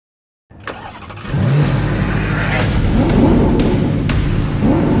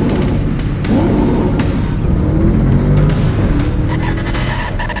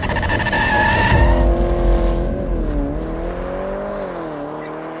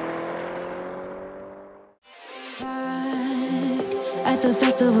At the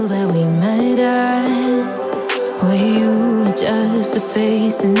festival that we met at, where you were just a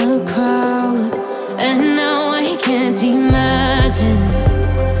face in a crowd, and now I can't imagine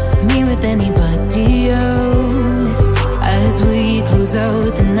me with anybody else. As we close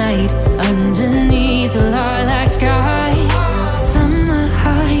out the night underneath the lilac sky. Summer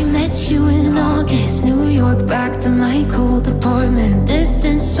high, met you in August, New York, back to my cold apartment.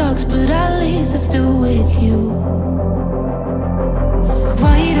 Distance sucks, but at least I'm still with you.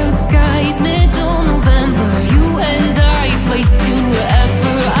 White out skies, middle November, you and I, flights to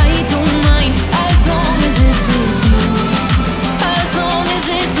wherever. I don't mind, as long as it's with you. As long as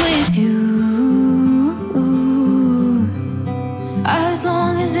it's with you. As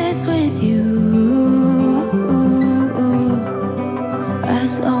long as it's with you.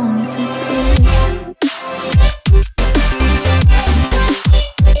 As long as it's with you.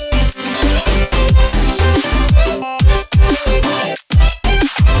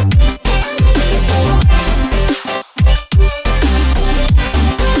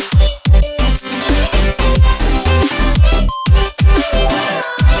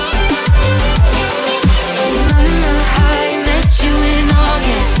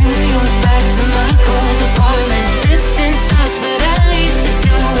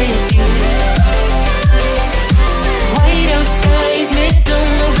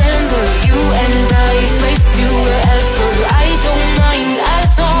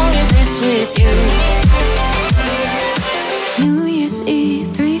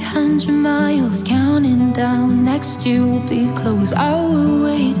 You'll be close, I will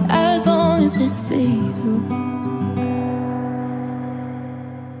wait as long as it's for you.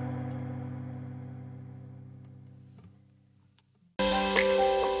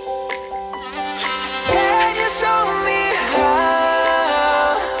 Can you show me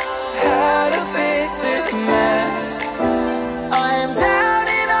how to fix this mess? I'm down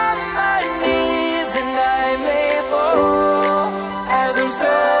and on my knees and I may fall as I'm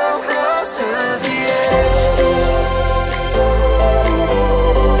so close to the edge.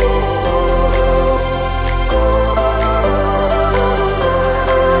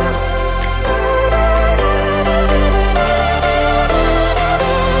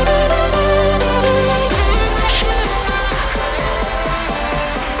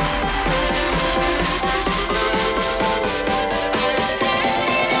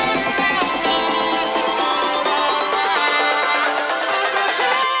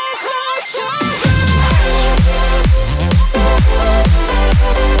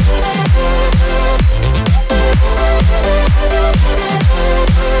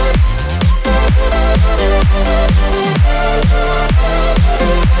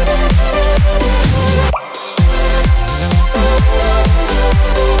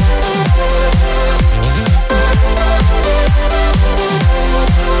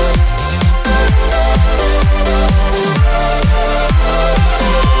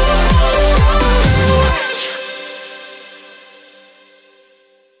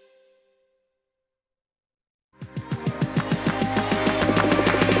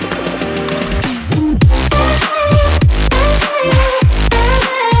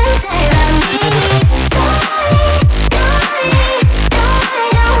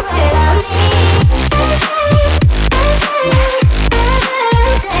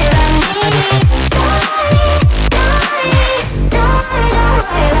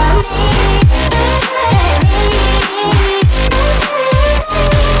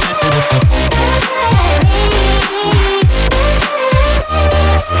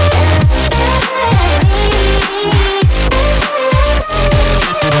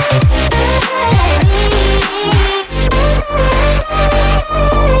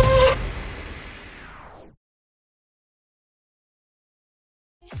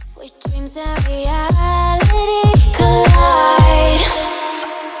 With dreams and reality collide.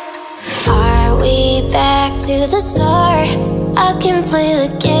 Are we back to the start? I can play the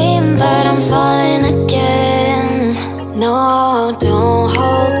game, but I'm falling again. No, don't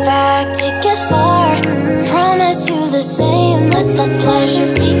hold back, take it far. Promise you the same, let the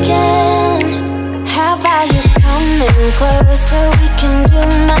pleasure begin. How about you coming closer, we can do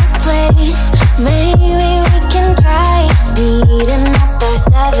my place. Maybe we can try meeting up by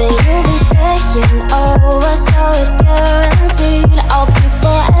 7. You'll be saying over, so it's guaranteed. I'll be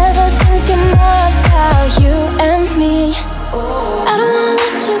forever thinking more about you and me. I don't wanna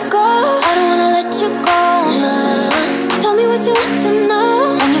let you go, I don't wanna let you go. Tell me what you want to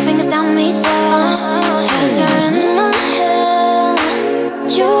know. Run your fingers down me slow, cause you're in my head.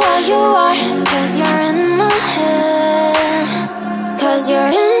 You are, cause you're in my head. Cause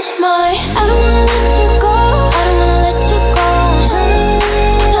you're in my, I don't wanna let you go, I don't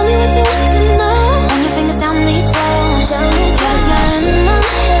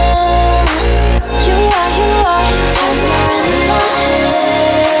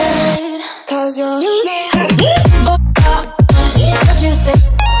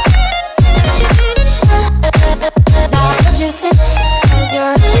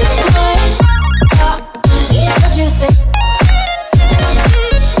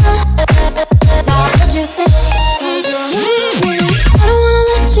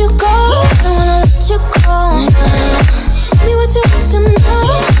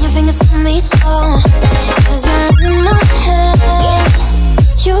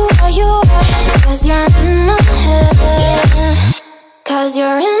 'cause you're in my head, 'cause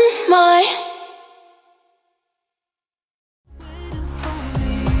you're in my.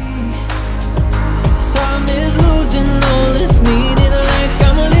 Time is losing all it's needed, like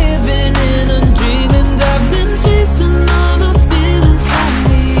I'm living in a dream, and I've been chasing all the feelings I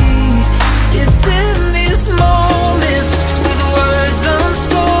need. It's in these moments with words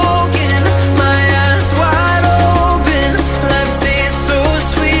unspoken, my eyes wide open, life tastes so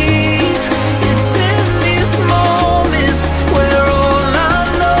sweet. It's in these moments where all I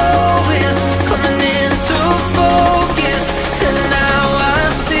know is coming into focus, and now I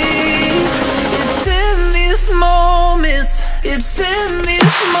see. It's in these moments, it's in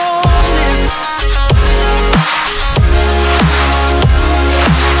these moments.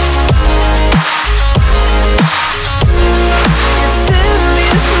 It's in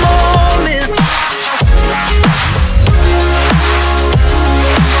these moments.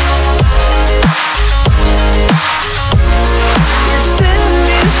 It's in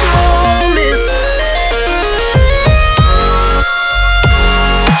these moments.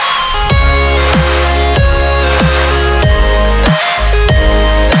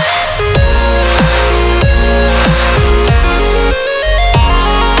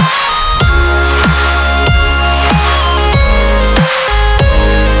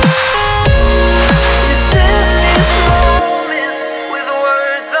 It's in these moments with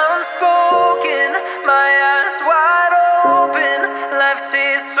words unspoken, my eyes wide open, life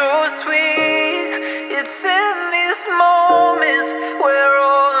tastes so sweet. It's in these moments where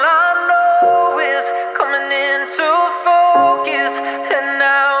all I know is coming into focus, and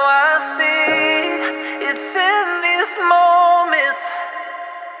now I see. It's in these moments.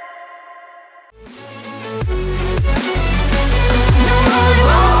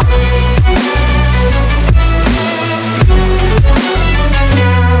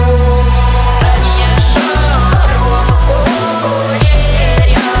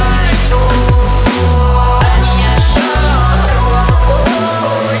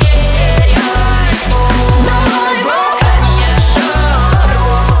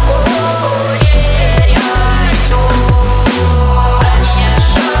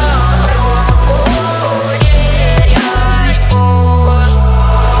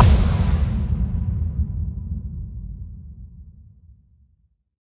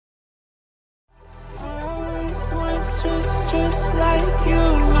 Just like you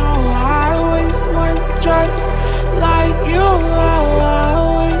know, I always want stripes like you. I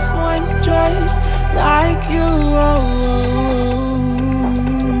always want stripes like you.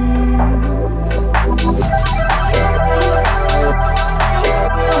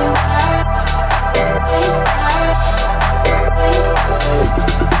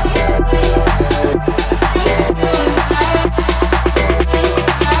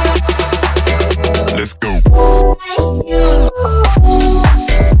 Let's go.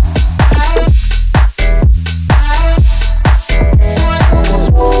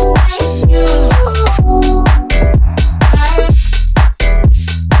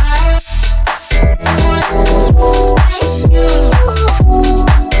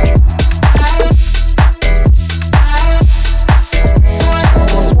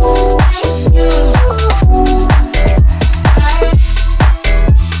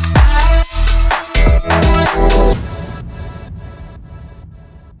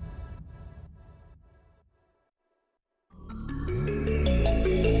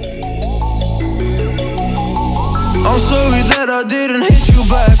 I'm sorry that I didn't hit you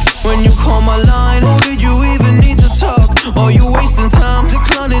back when you called my line. Or did you even need to talk? Are you wasting time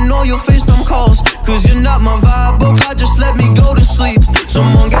declining all your FaceTime calls? Cause you're not my vibe, but God just let me go to sleep.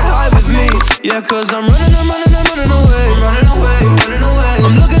 Someone get high with me. Yeah, cause I'm running away. I'm running away.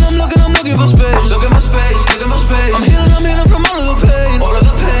 I'm looking